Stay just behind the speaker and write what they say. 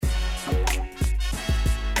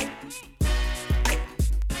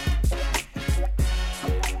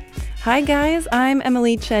Hi guys, I'm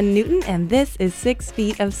Emily Chen Newton, and this is 6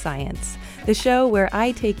 Feet of Science, the show where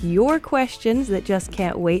I take your questions that just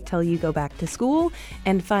can't wait till you go back to school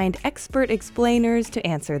and find expert explainers to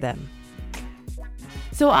answer them.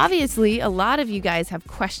 So obviously, a lot of you guys have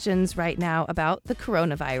questions right now about the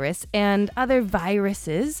coronavirus and other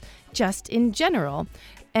viruses just in general.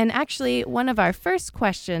 And actually, one of our first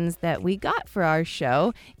questions that we got for our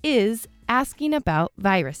show is asking about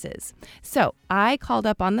viruses. So I called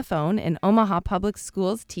up on the phone an Omaha Public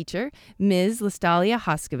Schools teacher, Ms. Listalia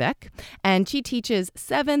Hoskovec, and she teaches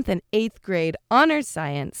 7th and 8th grade honors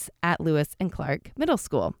science at Lewis and Clark Middle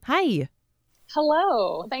School. Hi.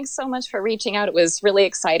 Hello. Thanks so much for reaching out. It was really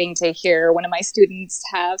exciting to hear one of my students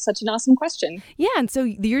have such an awesome question. Yeah, and so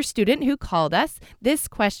your student who called us, this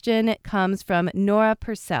question comes from Nora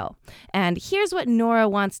Purcell. And here's what Nora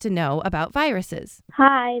wants to know about viruses.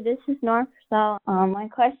 Hi, this is Nora Purcell. My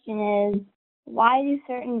question is, why do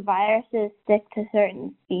certain viruses stick to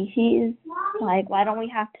certain species? Like, why don't we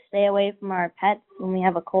have to stay away from our pets when we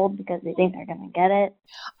have a cold because they think they're going to get it?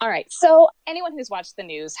 All right. So anyone who's watched the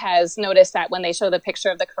news has noticed that when they show the picture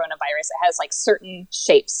of the coronavirus, it has like certain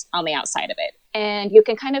shapes on the outside of it. And you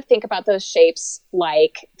can kind of think about those shapes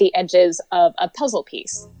like the edges of a puzzle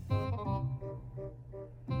piece.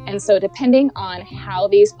 And so depending on how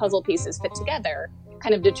these puzzle pieces fit together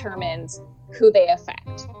kind of determines who they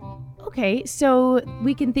affect. Okay, so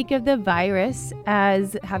we can think of the virus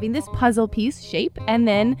as having this puzzle piece shape, and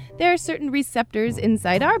then there are certain receptors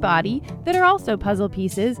inside our body that are also puzzle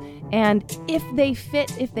pieces, and if they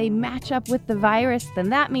fit, if they match up with the virus, then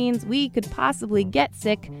that means we could possibly get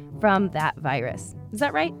sick from that virus. Is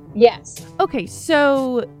that right? Yes. Okay,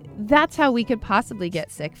 so that's how we could possibly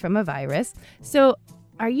get sick from a virus. So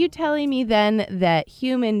are you telling me then that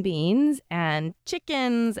human beings and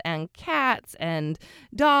chickens and cats and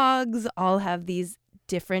dogs all have these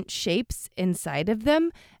different shapes inside of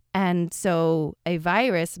them? And so a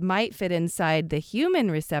virus might fit inside the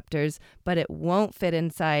human receptors, but it won't fit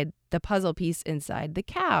inside the puzzle piece inside the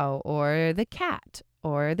cow or the cat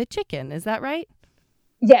or the chicken. Is that right?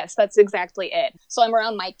 Yes, that's exactly it. So I'm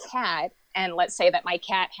around my cat, and let's say that my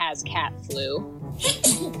cat has cat flu.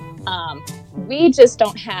 We just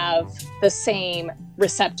don't have the same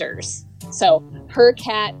receptors. So her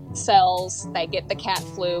cat cells that get the cat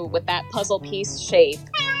flu with that puzzle piece shape,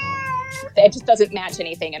 it just doesn't match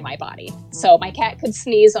anything in my body. So my cat could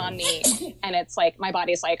sneeze on me and it's like, my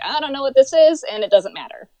body's like, I don't know what this is, and it doesn't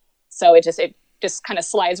matter. So it just kind of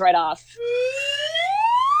slides right off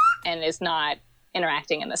and is not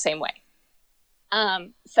interacting in the same way.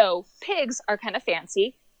 So pigs are kind of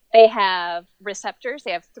fancy. They have receptors.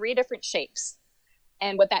 They have 3 different shapes.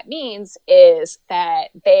 And what that means is that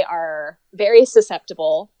they are very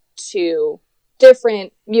susceptible to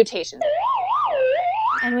different mutations.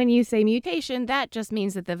 And when you say mutation, that just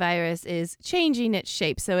means that the virus is changing its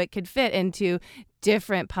shape so it could fit into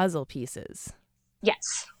different puzzle pieces.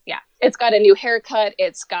 Yes. Yeah. It's got a new haircut.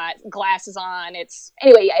 It's got glasses on. It's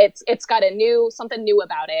got something new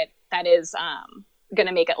about it that is going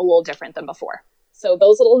to make it a little different than before. So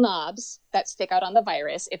those little knobs that stick out on the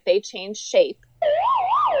virus, if they change shape,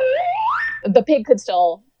 the pig could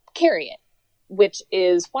still carry it, which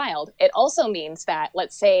is wild. It also means that,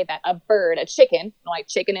 let's say that a chicken, like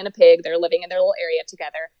chicken and a pig, they're living in their little area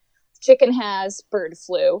together. Chicken has bird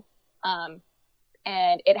flu,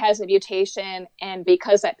 and it has a mutation. And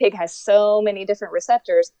because that pig has so many different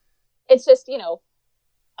receptors, it's just,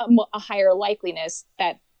 a higher likeliness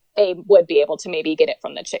that they would be able to maybe get it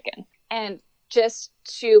from the chicken. And just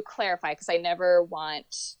to clarify, because I never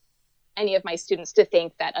want any of my students to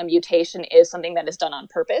think that a mutation is something that is done on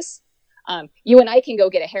purpose. You and I can go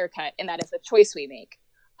get a haircut, and that is a choice we make.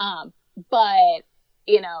 But,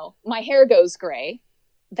 my hair goes gray.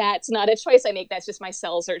 That's not a choice I make. That's just my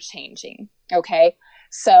cells are changing. Okay.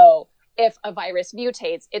 So if a virus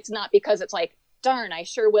mutates, it's not because it's like, darn, I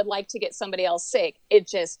sure would like to get somebody else sick. It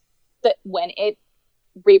just that when it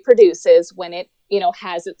reproduces, when it,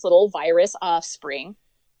 has its little virus offspring,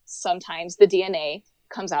 sometimes the DNA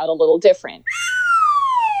comes out a little different.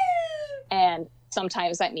 And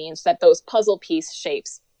sometimes that means that those puzzle piece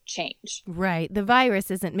shapes change. Right. The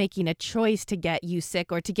virus isn't making a choice to get you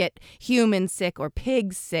sick or to get humans sick or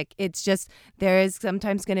pigs sick. It's just there is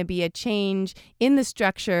sometimes going to be a change in the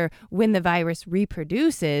structure when the virus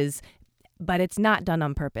reproduces, but it's not done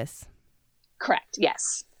on purpose. Correct.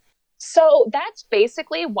 Yes. So that's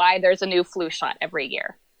basically why there's a new flu shot every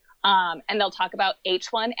year. And they'll talk about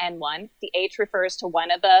H1N1. The H refers to one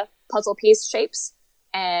of the puzzle piece shapes,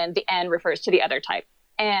 and the N refers to the other type.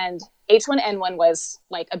 And H1N1 was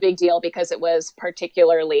like a big deal because it was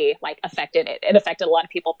particularly like affected. It affected a lot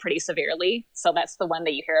of people pretty severely. So that's the one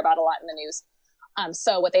that you hear about a lot in the news.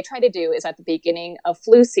 So what they try to do is at the beginning of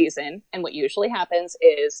flu season, and what usually happens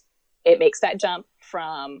is it makes that jump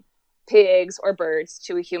from pigs or birds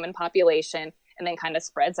to a human population and then kind of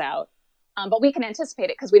spreads out. But we can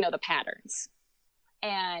anticipate it because we know the patterns.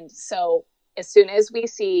 And so as soon as we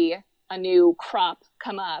see a new crop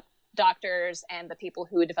come up, doctors and the people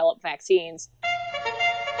who develop vaccines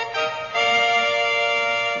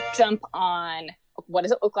jump on, what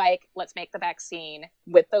does it look like? Let's make the vaccine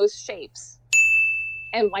with those shapes.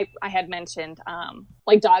 And like I had mentioned,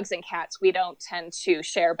 like dogs and cats, we don't tend to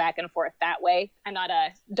share back and forth that way. I'm not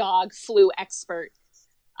a dog flu expert,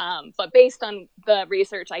 but based on the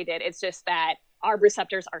research I did, it's just that our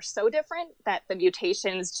receptors are so different that the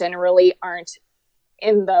mutations generally aren't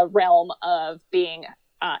in the realm of being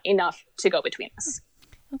enough to go between us.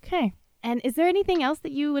 Okay. And is there anything else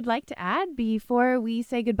that you would like to add before we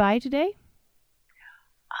say goodbye today?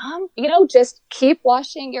 Just keep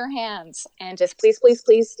washing your hands and just please, please,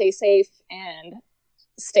 please stay safe and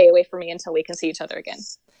stay away from me until we can see each other again.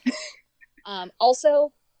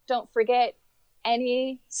 Also, don't forget,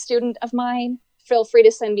 any student of mine, feel free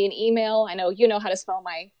to send me an email. I know you know how to spell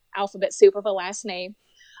my alphabet soup of a last name.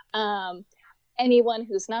 Anyone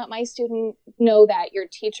who's not my student, know that your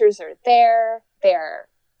teachers are there. They're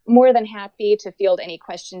more than happy to field any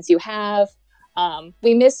questions you have.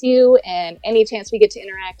 We miss you, and any chance we get to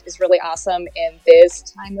interact is really awesome in this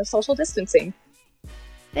time of social distancing.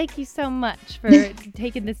 Thank you so much for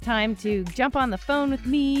taking this time to jump on the phone with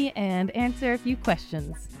me and answer a few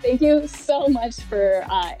questions. Thank you so much for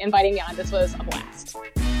inviting me on. This was a blast.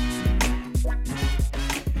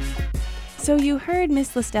 So you heard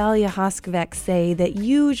Miss Listalia Hoskvek say that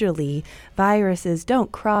usually viruses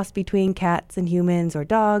don't cross between cats and humans or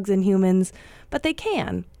dogs and humans, but they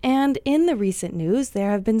can. And in the recent news, there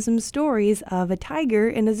have been some stories of a tiger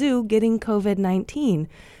in a zoo getting COVID-19.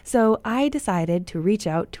 So I decided to reach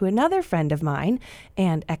out to another friend of mine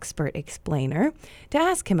and expert explainer to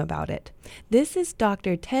ask him about it. This is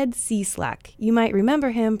Dr. Ted Cieslak. You might remember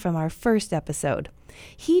him from our first episode.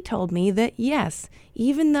 He told me that yes,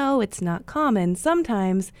 even though it's not common,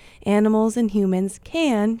 sometimes animals and humans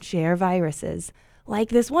can share viruses, like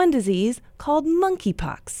this one disease called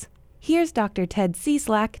monkeypox. Here's Dr. Ted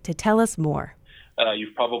Cieslak to tell us more.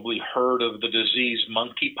 You've probably heard of the disease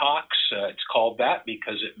monkeypox. It's called that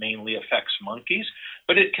because it mainly affects monkeys,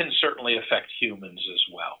 but it can certainly affect humans as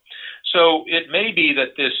well. So it may be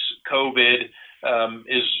that this COVID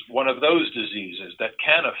is one of those diseases that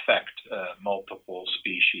can affect multiple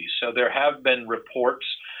species. So there have been reports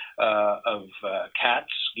of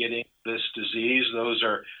cats getting this disease. Those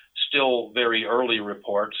are still very early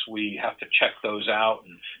reports. We have to check those out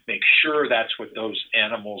and make sure that's what those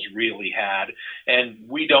animals really had. And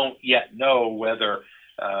we don't yet know whether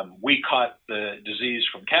we caught the disease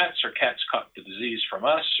from cats or cats caught the disease from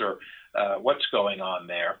us or what's going on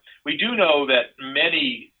there. We do know that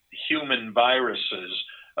many human viruses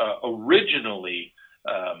originally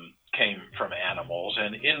came from animals,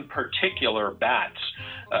 and in particular bats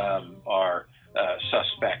are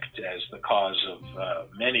suspect as the cause of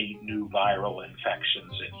many new viral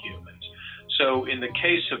infections in humans. So in the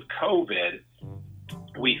case of COVID,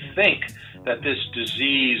 we think that this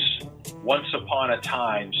disease once upon a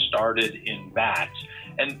time started in bats.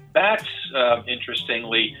 And bats,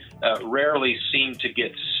 interestingly, rarely seem to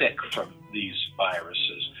get sick from these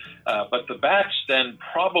viruses. But the bats then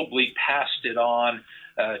probably passed it on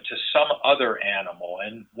to some other animal.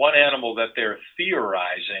 And one animal that they're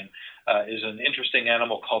theorizing is an interesting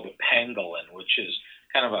animal called the pangolin, which is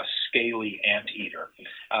kind of a scaly anteater.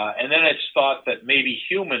 And then it's thought that maybe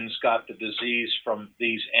humans got the disease from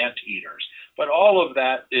these anteaters. But all of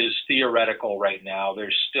that is theoretical right now.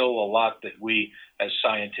 There's still a lot that we as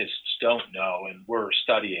scientists don't know, and we're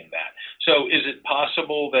studying that. So is it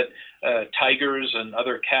possible that tigers and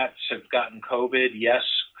other cats have gotten COVID? Yes.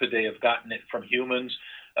 Could they have gotten it from humans?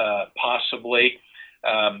 Possibly.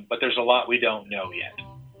 But there's a lot we don't know yet.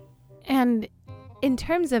 And in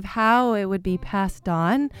terms of how it would be passed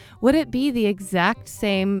on, would it be the exact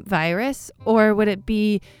same virus, or would it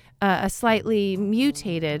be a slightly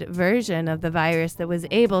mutated version of the virus that was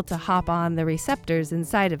able to hop on the receptors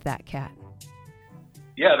inside of that cat?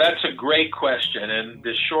 Yeah, that's a great question, and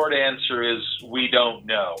the short answer is we don't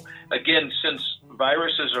know. Again, since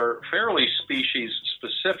viruses are fairly species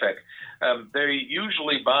specific, they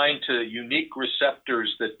usually bind to unique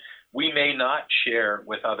receptors that we may not share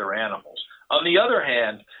with other animals. On the other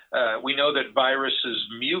hand, we know that viruses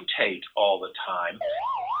mutate all the time.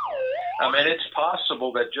 And it's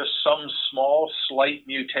possible that just some small, slight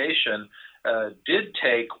mutation did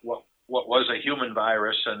take what was a human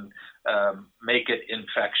virus and make it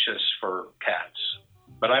infectious for cats.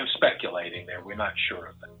 But I'm speculating there. We're not sure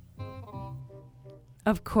of it.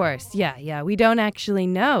 Of course. Yeah. We don't actually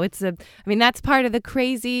know. That's part of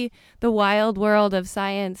the wild world of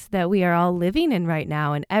science that we are all living in right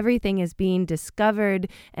now. And everything is being discovered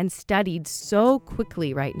and studied so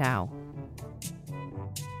quickly right now.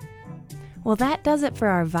 Well, that does it for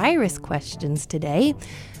our virus questions today.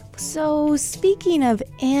 So, speaking of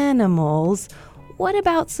animals, what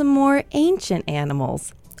about some more ancient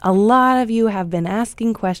animals? A lot of you have been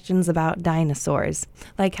asking questions about dinosaurs,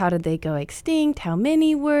 like how did they go extinct, how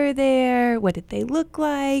many were there, what did they look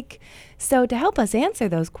like? So to help us answer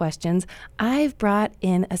those questions, I've brought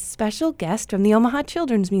in a special guest from the Omaha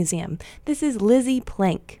Children's Museum. This is Lizzie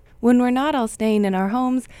Plank. When we're not all staying in our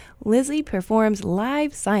homes, Lizzie performs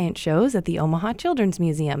live science shows at the Omaha Children's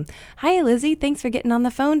Museum. Hi, Lizzie. Thanks for getting on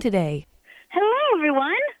the phone today. Hello,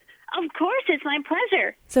 everyone. Of course, it's my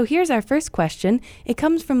pleasure. So here's our first question. It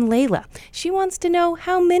comes from Layla. She wants to know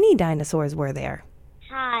how many dinosaurs were there.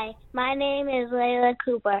 Hi, my name is Layla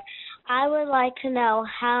Cooper. I would like to know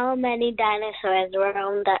how many dinosaurs were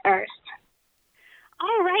on the Earth.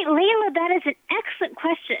 All right, Layla, that is an excellent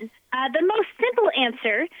question. The most simple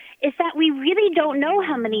answer is that we really don't know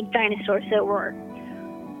how many dinosaurs there were.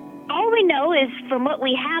 All we know is from what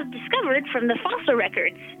we have discovered from the fossil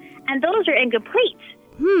records, and those are incomplete.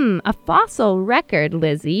 A fossil record,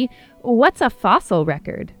 Lizzie. What's a fossil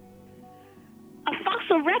record? A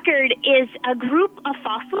fossil record is a group of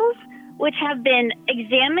fossils which have been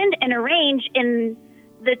examined and arranged in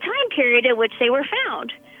the time period at which they were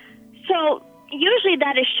found. So usually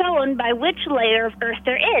that is shown by which layer of Earth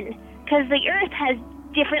they're in, because the Earth has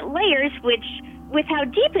different layers which, with how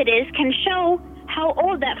deep it is, can show how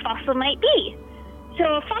old that fossil might be. So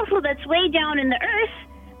a fossil that's way down in the Earth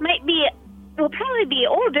will probably be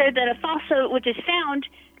older than a fossil which is found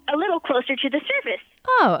a little closer to the surface.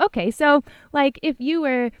 Oh, okay. So, like, if you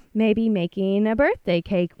were maybe making a birthday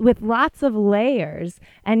cake with lots of layers,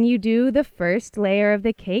 and you do the first layer of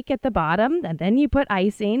the cake at the bottom, and then you put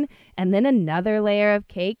icing, and then another layer of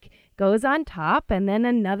cake goes on top, and then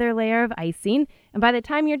another layer of icing, and by the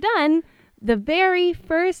time you're done, the very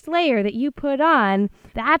first layer that you put on,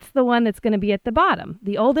 that's the one that's going to be at the bottom.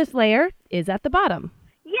 The oldest layer is at the bottom.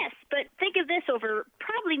 Yes, but think of this over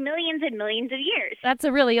probably millions and millions of years. That's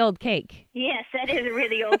a really old cake. Yes, that is a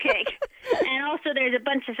really old cake. And also there's a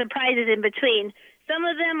bunch of surprises in between. Some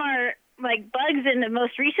of them are like bugs in the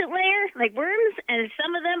most recent layer, like worms, and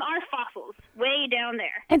some of them are fossils way down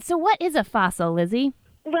there. And so what is a fossil, Lizzie?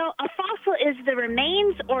 Well, a fossil is the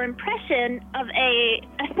remains or impression of a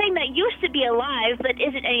thing that used to be alive but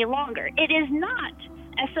isn't any longer. It is not,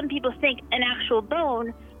 as some people think, an actual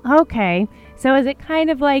bone. Okay, so is it kind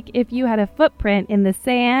of like if you had a footprint in the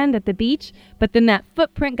sand at the beach, but then that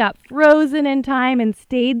footprint got frozen in time and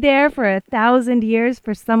stayed there for 1,000 years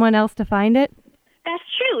for someone else to find it? That's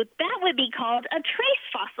true. That would be called a trace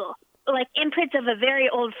fossil, like imprints of a very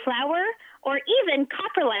old flower, or even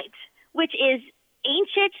coprolite, which is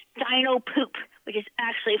ancient dino poop, which is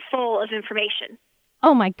actually full of information.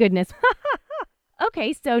 Oh my goodness.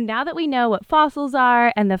 Okay, so now that we know what fossils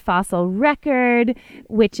are and the fossil record,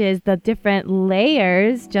 which is the different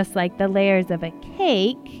layers, just like the layers of a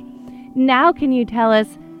cake, now can you tell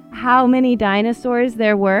us how many dinosaurs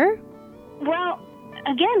there were? Well,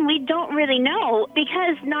 again, we don't really know,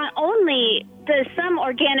 because not only does some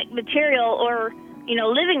organic material or,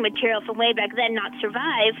 living material from way back then not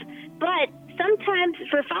survive, but sometimes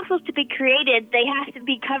for fossils to be created, they have to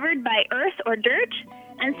be covered by earth or dirt,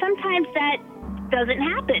 and sometimes that doesn't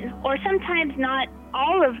happen, or sometimes not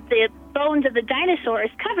all of the bones of the dinosaur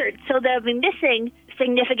is covered, so they'll be missing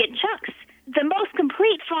significant chunks. The most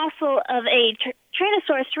complete fossil of a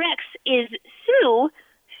Tyrannosaurus rex is Sue.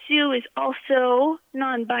 Sue is also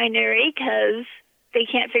non-binary because they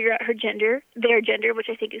can't figure out their gender,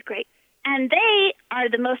 which I think is great. And they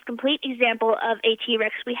are the most complete example of a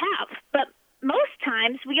T-Rex we have. But most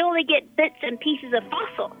times we only get bits and pieces of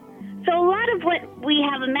fossil. So a lot of what we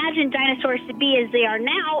have imagined dinosaurs to be as they are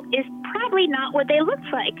now is probably not what they looked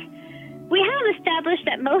like. We have established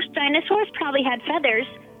that most dinosaurs probably had feathers,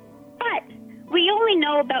 but we only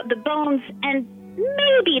know about the bones and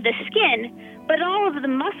maybe the skin, but all of the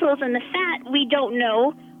muscles and the fat, we don't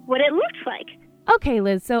know what it looks like. Okay,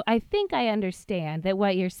 Liz, so I think I understand that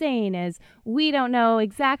what you're saying is we don't know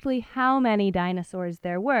exactly how many dinosaurs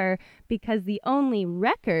there were because the only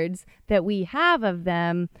records that we have of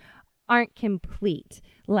them aren't complete.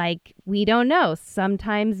 Like, we don't know.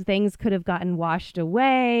 Sometimes things could have gotten washed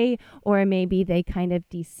away, or maybe they kind of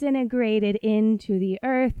disintegrated into the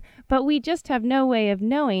earth, but we just have no way of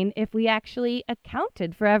knowing if we actually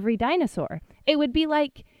accounted for every dinosaur. It would be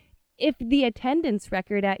like if the attendance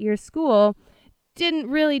record at your school didn't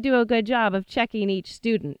really do a good job of checking each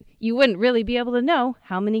student. You wouldn't really be able to know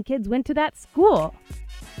how many kids went to that school.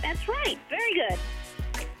 That's right. Very good.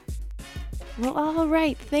 Well, all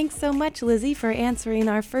right. Thanks so much, Lizzie, for answering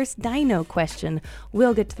our first dino question.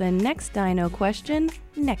 We'll get to the next dino question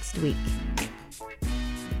next week.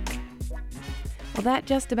 Well, that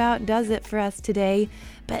just about does it for us today.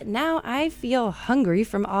 But now I feel hungry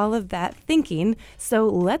from all of that thinking, so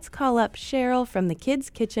let's call up Cheryl from the Kids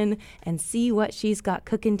Kitchen and see what she's got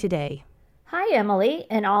cooking today. Hi, Emily,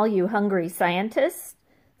 and all you hungry scientists.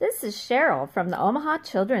 This is Cheryl from the Omaha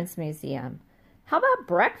Children's Museum. How about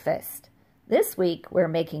breakfast? This week, we're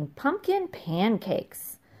making pumpkin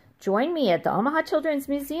pancakes. Join me at the Omaha Children's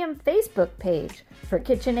Museum Facebook page for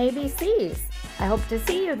Kitchen ABCs. I hope to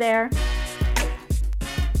see you there.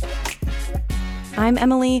 I'm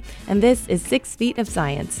Emily, and this is 6 Feet of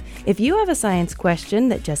Science. If you have a science question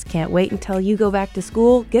that just can't wait until you go back to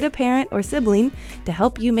school, get a parent or sibling to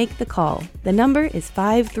help you make the call. The number is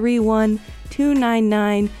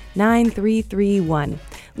 531-299-9331.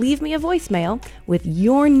 Leave me a voicemail with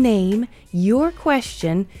your name, your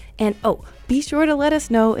question, and be sure to let us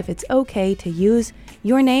know if it's okay to use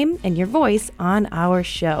your name and your voice on our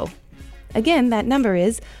show. Again, that number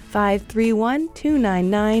is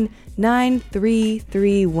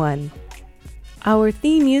 531-299-9331. Our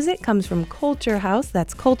theme music comes from Culture House.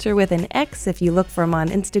 That's Culture with an X if you look for them on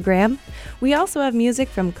Instagram. We also have music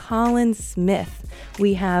from Colin Smith.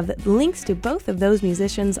 We have links to both of those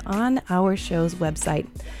musicians on our show's website,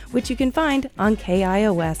 which you can find on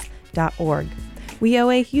kios.org. We owe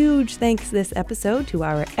a huge thanks this episode to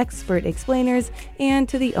our expert explainers and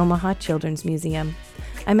to the Omaha Children's Museum.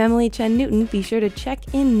 I'm Emily Chen Newton. Be sure to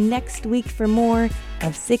check in next week for more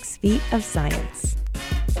of 6 Feet of Science.